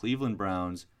Steelers, Cleveland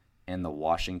Browns, and the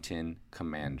Washington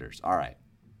Commanders. All right.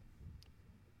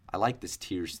 I like this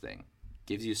tiers thing.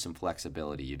 Gives you some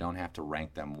flexibility. You don't have to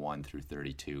rank them 1 through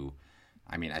 32.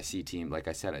 I see teams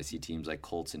like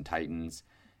Colts and Titans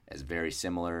as very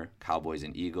similar, Cowboys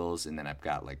and Eagles, and then I've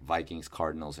got like Vikings,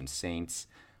 Cardinals, and Saints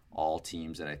all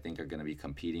teams that I think are going to be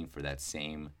competing for that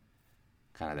same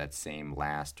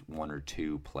last one or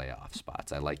two playoff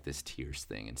spots. I like this tiers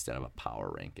thing instead of a power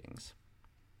rankings.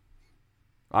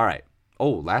 All right.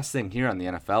 Oh, last thing here on the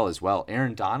NFL as well.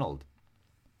 Aaron Donald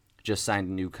just signed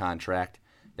a new contract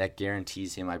that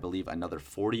guarantees him, I believe, another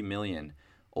 $40 million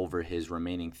over his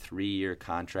remaining 3-year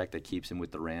contract that keeps him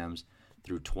with the Rams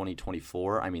through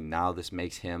 2024. I mean, now this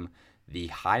makes him the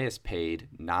highest paid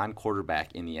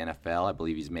non-quarterback in the NFL. I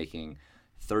believe he's making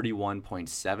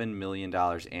 $31.7 million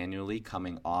annually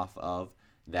coming off of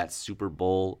that Super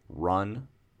Bowl run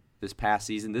this past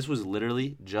season. This was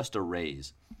literally just a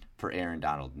raise for Aaron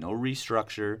Donald. No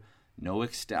restructure,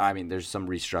 there's some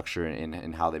restructure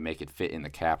in how they make it fit in the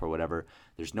cap or whatever.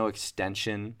 There's no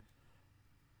extension.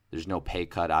 There's no pay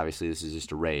cut. Obviously, this is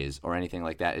just a raise or anything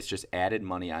like that. It's just added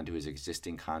money onto his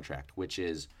existing contract, which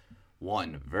is,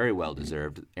 one, very well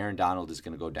deserved. Aaron Donald is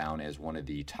going to go down as one of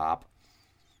the top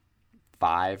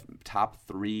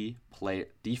 3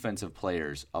 defensive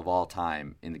players of all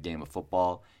time in the game of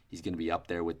football. He's going to be up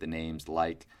there with the names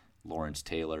like Lawrence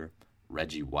Taylor,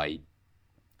 Reggie White.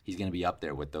 He's going to be up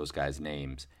there with those guys'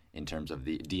 names in terms of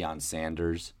the Deion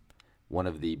Sanders, one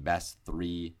of the best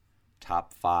 3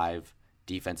 top 5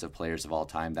 defensive players of all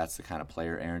time. That's the kind of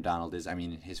player Aaron Donald is. I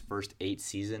mean, in his first 8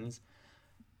 seasons,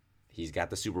 he's got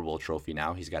the Super Bowl trophy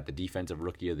now. He's got the Defensive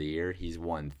Rookie of the Year. He's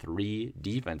won 3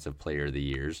 Defensive Player of the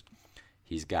Years.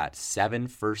 He's got 7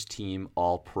 first-team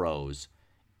All-Pros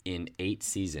in 8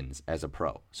 seasons as a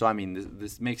pro. So, I mean,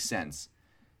 this makes sense.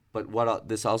 But what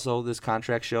this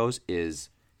contract shows is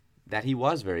that he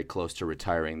was very close to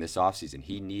retiring this offseason.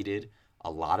 He needed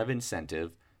a lot of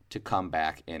incentive to come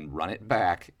back and run it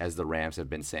back, as the Rams have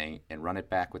been saying, and run it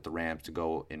back with the Rams to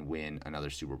go and win another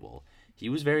Super Bowl. He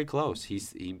was very close. He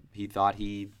thought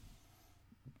he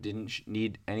didn't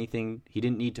need anything. He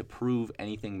didn't need to prove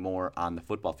anything more on the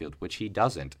football field, which he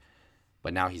doesn't.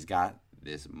 But now he's got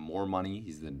this more money.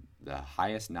 He's the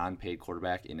highest non-paid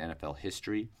quarterback in NFL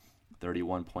history,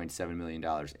 $31.7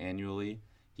 million annually.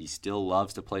 He still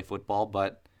loves to play football,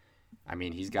 but I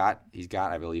mean, he's got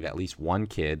I believe at least one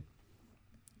kid.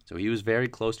 So he was very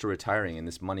close to retiring, and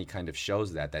this money kind of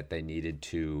shows that they needed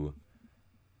to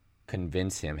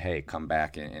convince him, hey, come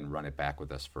back and run it back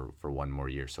with us for one more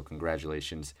year. So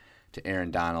congratulations to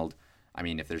Aaron Donald. I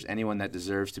mean, if there's anyone that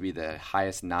deserves to be the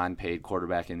highest non-paid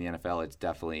quarterback in the NFL, it's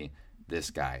definitely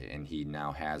this guy, and he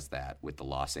now has that with the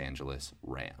Los Angeles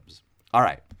Rams. All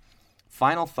right,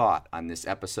 final thought on this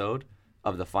episode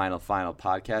of the Final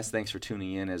podcast. Thanks for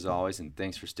tuning in as always, and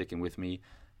thanks for sticking with me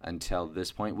until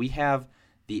this point. We have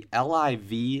the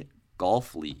LIV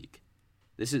Golf League.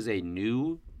 This is a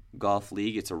new golf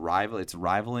league. It's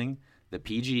rivaling the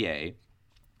PGA.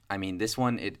 I mean, this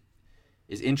one, it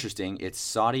is interesting. It's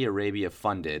Saudi Arabia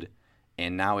funded,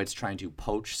 and now it's trying to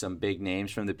poach some big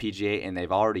names from the PGA, and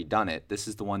they've already done it. This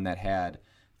is the one that had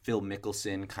Phil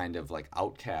Mickelson kind of like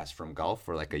outcast from golf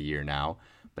for like a year now.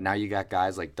 But now you got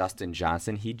guys like Dustin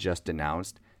Johnson. He just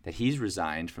announced that he's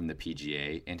resigned from the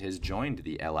PGA and has joined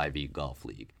the LIV Golf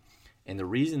League. And the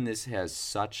reason this is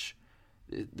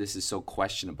so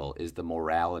questionable is the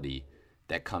morality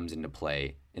that comes into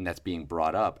play, and that's being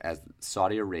brought up as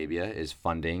Saudi Arabia is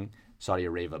funding, Saudi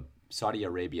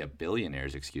Arabia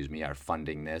billionaires, are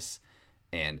funding this,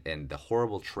 and the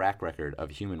horrible track record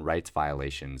of human rights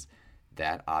violations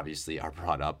that obviously are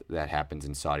brought up that happens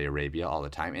in Saudi Arabia all the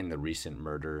time, and the recent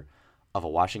murder of a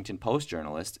Washington Post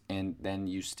journalist. And then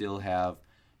you still have,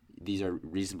 these are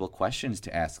reasonable questions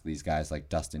to ask these guys like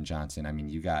Dustin Johnson. I mean,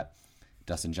 you got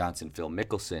Dustin Johnson, Phil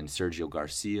Mickelson, Sergio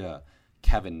Garcia,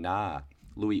 Kevin Na,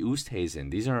 Louis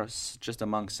Oosthuizen. These are just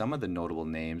among some of the notable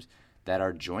names that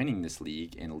are joining this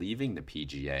league and leaving the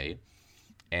PGA.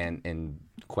 And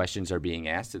questions are being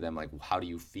asked to them like, how do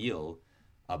you feel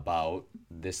about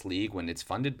this league when it's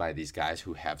funded by these guys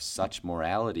who have such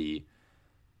morality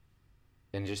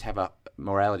and just have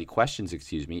morality questions,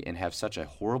 and have such a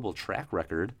horrible track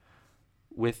record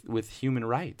with human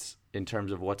rights in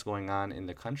terms of what's going on in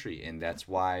the country. And that's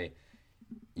why,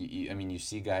 you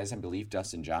see guys, I believe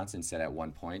Dustin Johnson said at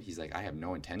one point, he's like, I have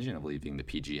no intention of leaving the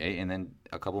PGA. And then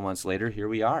a couple months later, here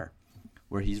we are,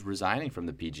 where he's resigning from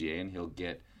the PGA, and he'll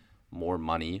get more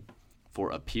money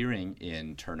for appearing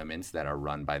in tournaments that are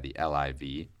run by the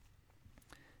LIV.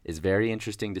 It's very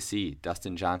interesting to see.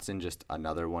 Dustin Johnson, just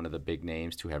another one of the big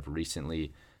names to have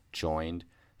recently joined.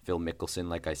 Phil Mickelson,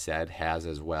 like I said, has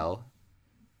as well.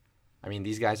 I mean,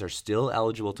 these guys are still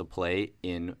eligible to play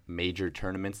in major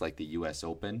tournaments like the U.S.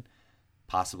 Open,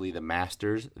 possibly the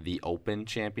Masters, the Open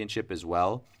Championship as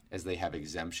well, as they have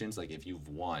exemptions. Like if you've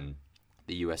won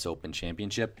the U.S. Open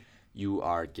Championship, you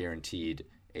are guaranteed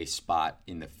a spot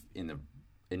in the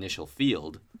initial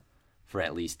field for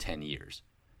at least 10 years.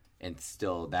 And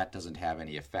still, that doesn't have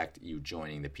any effect you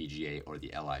joining the PGA or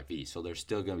the LIV. So they're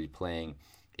still going to be playing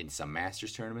in some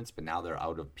Masters tournaments, but now they're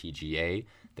out of PGA.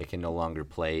 They can no longer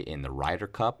play in the Ryder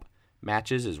Cup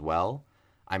matches as well.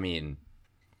 I mean,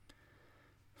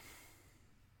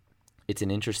 it's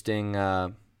an interesting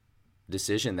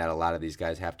decision that a lot of these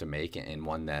guys have to make, and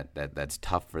one that's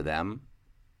tough for them.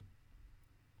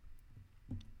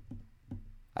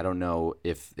 I don't know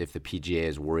if the PGA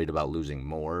is worried about losing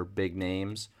more big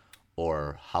names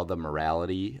or how the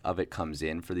morality of it comes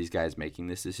in for these guys making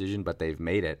this decision, but they've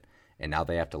made it, and now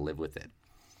they have to live with it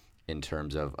in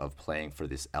terms of playing for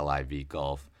this LIV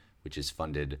Golf, which is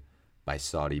funded by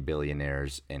Saudi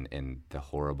billionaires, and the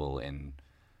horrible and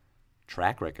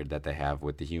track record that they have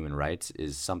with the human rights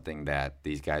is something that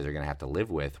these guys are going to have to live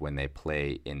with when they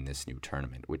play in this new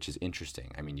tournament, which is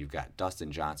interesting. I mean, you've got Dustin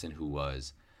Johnson, who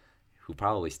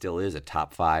probably still is a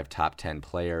top 5, top 10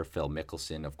 player. Phil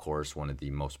Mickelson, of course, one of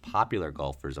the most popular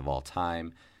golfers of all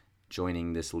time,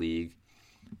 joining this league.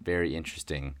 Very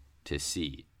interesting to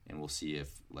see. And we'll see if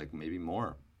maybe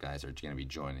more guys are going to be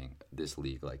joining this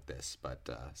league like this. But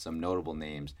some notable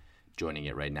names joining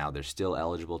it right now. They're still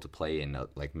eligible to play in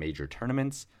major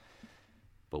tournaments,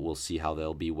 but we'll see how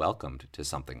they'll be welcomed to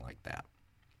something like that.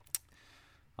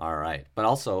 All right. But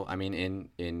also, I mean,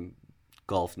 in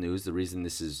golf news, the reason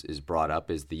this is brought up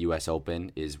is the U.S.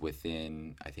 Open is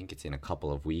within, I think it's in a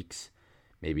couple of weeks,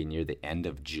 maybe near the end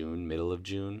of June, middle of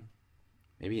June,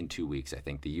 maybe in 2 weeks. I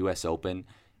think the U.S. Open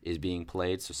is being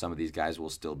played, so some of these guys will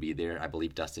still be there. I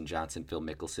believe Dustin Johnson, Phil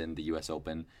Mickelson, the U.S.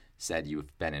 Open, said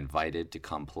you've been invited to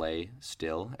come play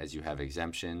still, as you have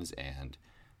exemptions and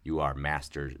you are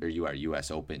Masters or you are U.S.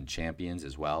 Open champions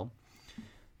as well.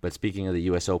 But speaking of the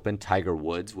U.S. Open, Tiger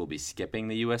Woods will be skipping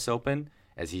the U.S. Open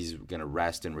as he's going to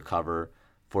rest and recover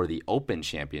for the Open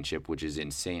Championship, which is in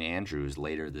St. Andrews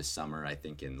later this summer, I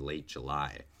think in late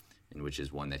July, and which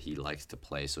is one that he likes to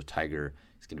play. So Tiger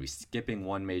is going to be skipping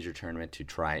one major tournament to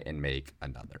try and make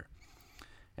another.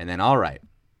 And then, all right,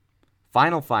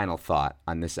 final thought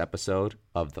on this episode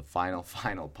of the Final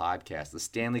podcast. The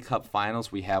Stanley Cup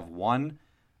Finals, we have one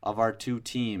of our two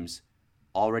teams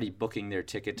already booking their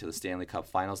ticket to the Stanley Cup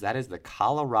Finals. That is the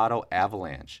Colorado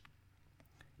Avalanche,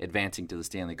 advancing to the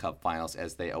Stanley Cup Finals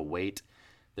as they await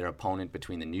their opponent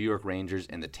between the New York Rangers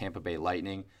and the Tampa Bay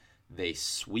Lightning. They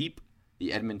sweep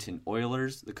the Edmonton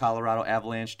Oilers, the Colorado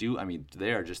Avalanche do. I mean,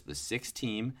 they are just the sixth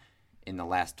team in the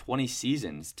last 20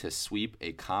 seasons to sweep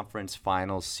a conference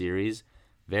finals series.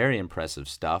 Very impressive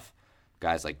stuff.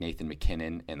 Guys like Nathan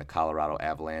McKinnon and the Colorado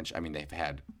Avalanche, I mean, they've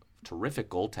had terrific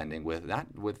goaltending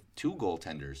with two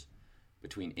goaltenders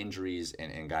between injuries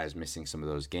and guys missing some of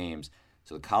those games.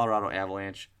 So the Colorado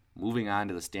Avalanche moving on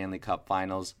to the Stanley Cup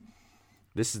Finals.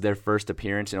 This is their first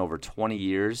appearance in over 20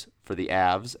 years for the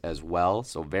Avs as well,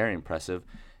 so very impressive.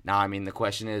 Now, I mean, the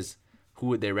question is, who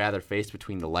would they rather face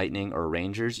between the Lightning or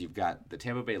Rangers? You've got the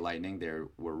Tampa Bay Lightning. They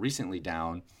were recently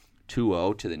down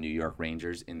 2-0 to the New York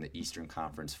Rangers in the Eastern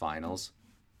Conference Finals.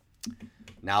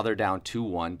 Now they're down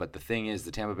 2-1, but the thing is,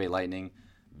 the Tampa Bay Lightning,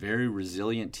 very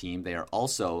resilient team. They are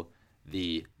also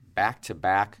the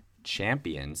back-to-back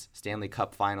champions, Stanley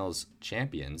Cup Finals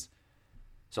champions.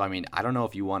 So, I mean, I don't know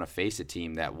if you want to face a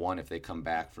team that won if they come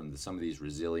back from some of these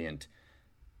resilient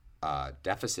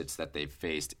deficits that they've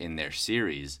faced in their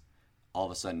series. All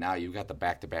of a sudden, now you've got the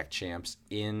back-to-back champs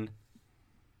in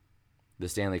the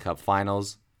Stanley Cup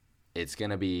Finals. It's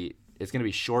gonna be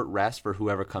short rest for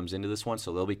whoever comes into this one,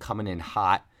 so they'll be coming in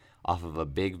hot off of a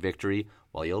big victory,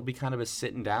 while you'll be kind of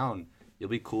sitting down. You'll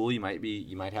be cool. You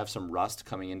might have some rust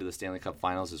coming into the Stanley Cup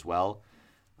Finals as well.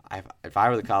 If I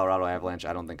were the Colorado Avalanche,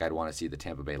 I don't think I'd want to see the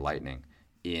Tampa Bay Lightning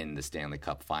in the Stanley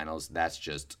Cup Finals. That's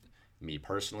just me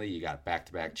personally. You got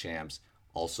back-to-back champs.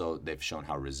 Also, they've shown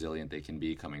how resilient they can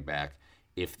be coming back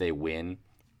if they win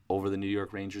over the New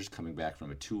York Rangers, coming back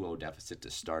from a 2-0 deficit to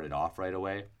start it off right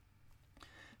away.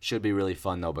 Should be really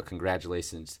fun, though, but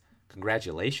congratulations, to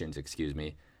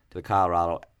the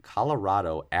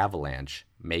Colorado Avalanche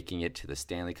making it to the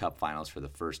Stanley Cup Finals for the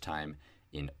first time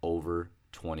in over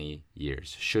 20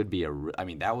 years. Should be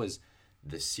that was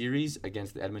the series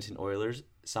against the Edmonton Oilers.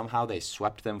 Somehow they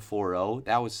swept them 4-0.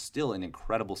 That was still an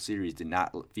incredible series. Did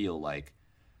not feel like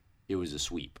it was a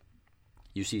sweep.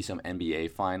 You see some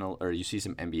NBA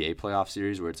playoff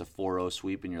series where it's a 4-0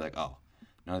 sweep and you're like, oh,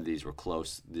 none of these were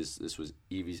close. This was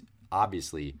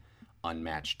obviously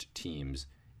unmatched teams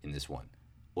in this one.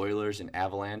 Oilers and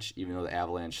Avalanche, even though the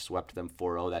Avalanche swept them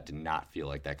 4-0, that did not feel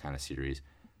like that kind of series.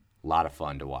 A lot of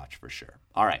fun to watch for sure.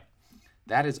 All right,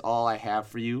 that is all I have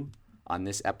for you on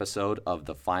this episode of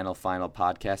the Final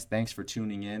Podcast. Thanks for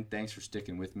tuning in. Thanks for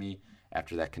sticking with me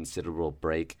after that considerable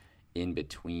break in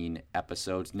between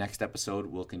episodes. Next episode,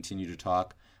 we'll continue to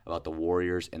talk about the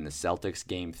Warriors and the Celtics,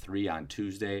 Game 3 on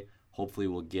Tuesday. Hopefully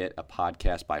we'll get a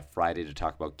podcast by Friday to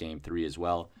talk about Game 3 as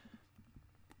well.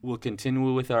 We'll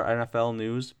continue with our NFL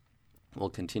news. We'll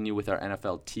continue with our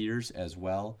NFL tiers as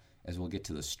well, as we'll get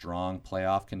to the strong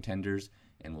playoff contenders,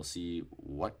 and we'll see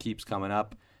what keeps coming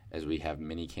up as we have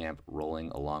minicamp rolling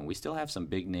along. We still have some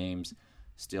big names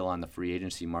still on the free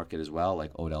agency market as well,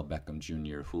 like Odell Beckham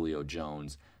Jr., Julio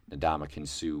Jones, Ndamukong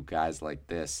Suh, guys like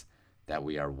this that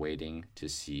we are waiting to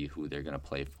see who they're going to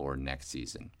play for next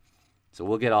season. So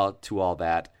we'll get to all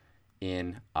that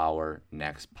in our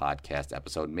next podcast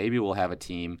episode. Maybe we'll have a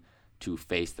team to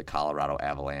face the Colorado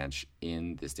Avalanche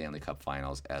in the Stanley Cup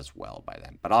Finals as well by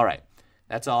then. But all right,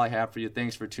 that's all I have for you.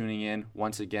 Thanks for tuning in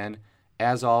once again.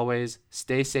 As always,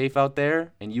 stay safe out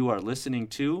there, and you are listening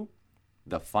to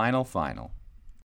The Final.